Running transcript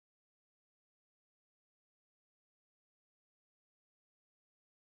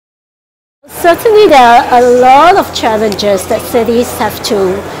Certainly there are a lot of challenges that cities have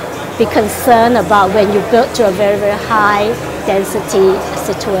to be concerned about when you build to a very, very high density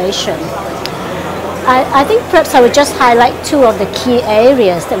situation. I think perhaps I would just highlight two of the key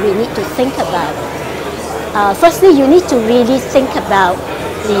areas that we need to think about. Firstly, you need to really think about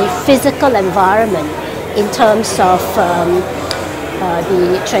the physical environment in terms of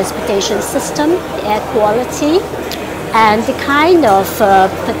the transportation system, the air quality, and the kind of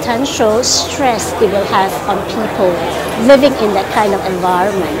potential stress it will have on people living in that kind of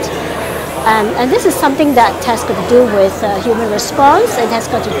environment. And this is something that has got to do with human response. It has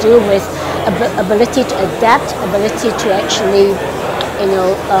got to do with ability to adapt, ability to actually,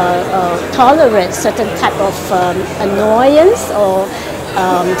 tolerate certain type of annoyance or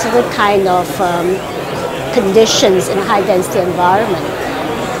certain kind of conditions in a high density environment.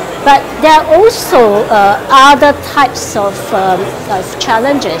 But there are also other types of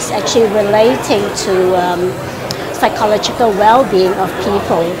challenges actually relating to psychological well-being of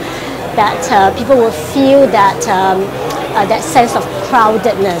people, that people will feel that that sense of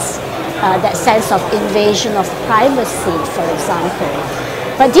crowdedness, that sense of invasion of privacy, for example.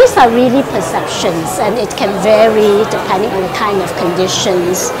 But these are really perceptions, and it can vary depending on the kind of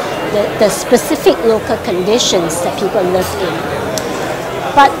conditions, the specific local conditions that people live in.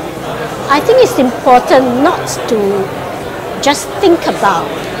 But I think it's important not to just think about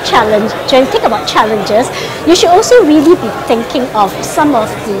challenges. You should also really be thinking of some of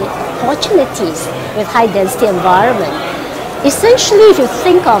the opportunities with high density environment. Essentially, if you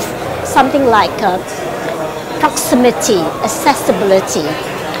think of something like proximity, accessibility,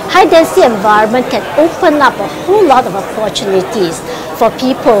 high density environment can open up a whole lot of opportunities for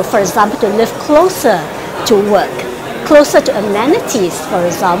people, for example, to live closer to work, closer to amenities, for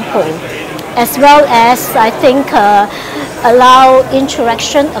example, as well as, I think, allow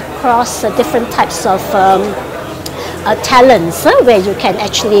interaction across different types of talents, where you can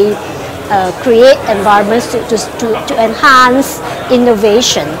actually create environments to enhance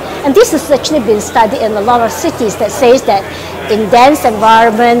innovation. And this has actually been studied in a lot of cities that says that in dense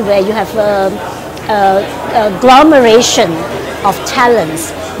environment where you have a agglomeration of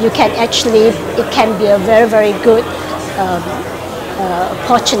talents, you can actually, it can be a very, very good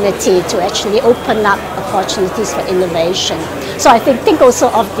opportunity to actually open up opportunities for innovation. So I think also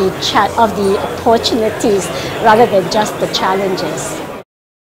of the opportunities rather than just the challenges.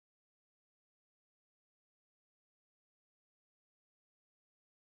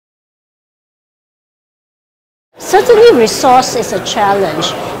 Certainly resource is a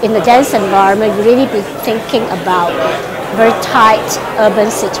challenge. In a dense environment, you really be thinking about very tight urban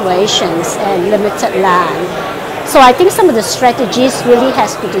situations and limited land. So I think some of the strategies really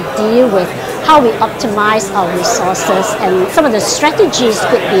has to deal with how we optimize our resources, and some of the strategies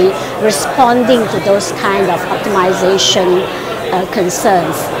could be responding to those kind of optimization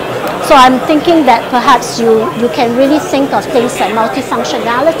concerns. So I'm thinking that perhaps you can really think of things like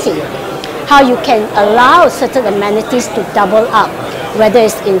multifunctionality, how you can allow certain amenities to double up, whether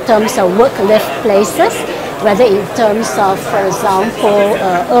it's in terms of work-live places, whether in terms of, for example,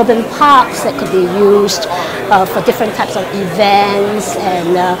 urban parks that could be used for different types of events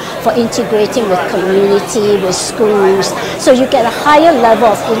and for integrating with community, with schools. So you get a higher level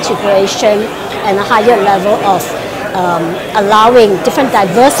of integration and a higher level of allowing different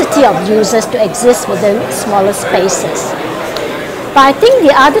diversity of users to exist within smaller spaces. But I think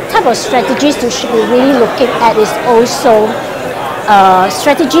the other type of strategies you should be really looking at is also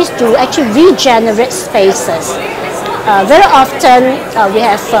strategies to actually regenerate spaces. Very often we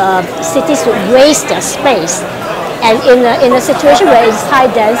have cities who waste their space, and in a situation where it's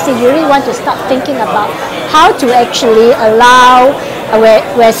high density, you really want to start thinking about how to actually allow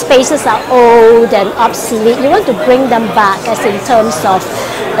where spaces are old and obsolete, you want to bring them back as in terms of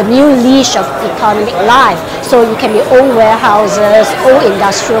a new leash of economic life. So you can be old warehouses, old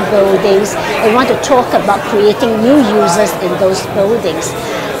industrial buildings, and you want to talk about creating new users in those buildings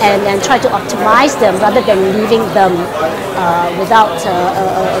and try to optimize them rather than leaving them without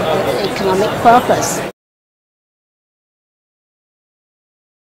economic purpose.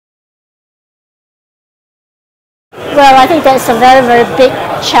 Well, I think that's a very, very big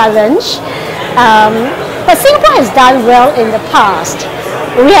challenge. But Singapore has done well in the past.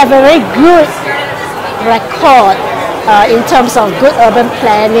 We have a very good record in terms of good urban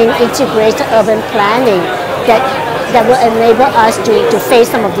planning, integrated urban planning that will enable us to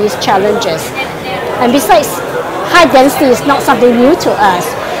face some of these challenges. And besides, high density is not something new to us.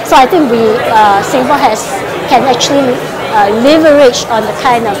 So I think Singapore can actually leverage on the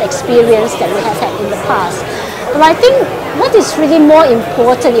kind of experience that we have had in the past. Well, I think what is really more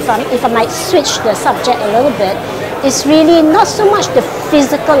important, if I might switch the subject a little bit, is really not so much the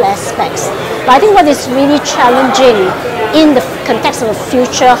physical aspects, but I think what is really challenging in the context of a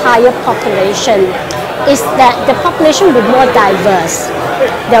future higher population is that the population will be more diverse.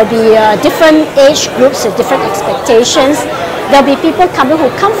 There'll be different age groups with different expectations. There'll be people who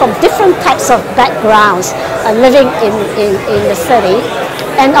come from different types of backgrounds living in the city.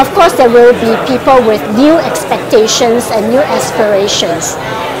 And of course, there will be people with new expectations and new aspirations.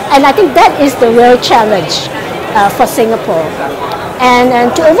 And I think that is the real challenge for Singapore.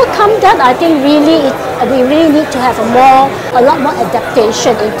 And to overcome that, I think really we really need to have a lot more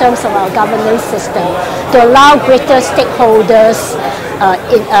adaptation in terms of our governance system to allow greater stakeholders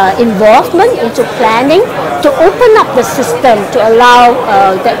involvement into planning, to open up the system to allow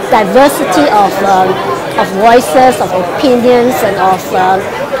that diversity of voices, of opinions, and of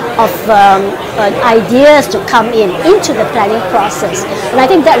ideas to come into the planning process. And I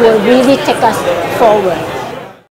think that will really take us forward.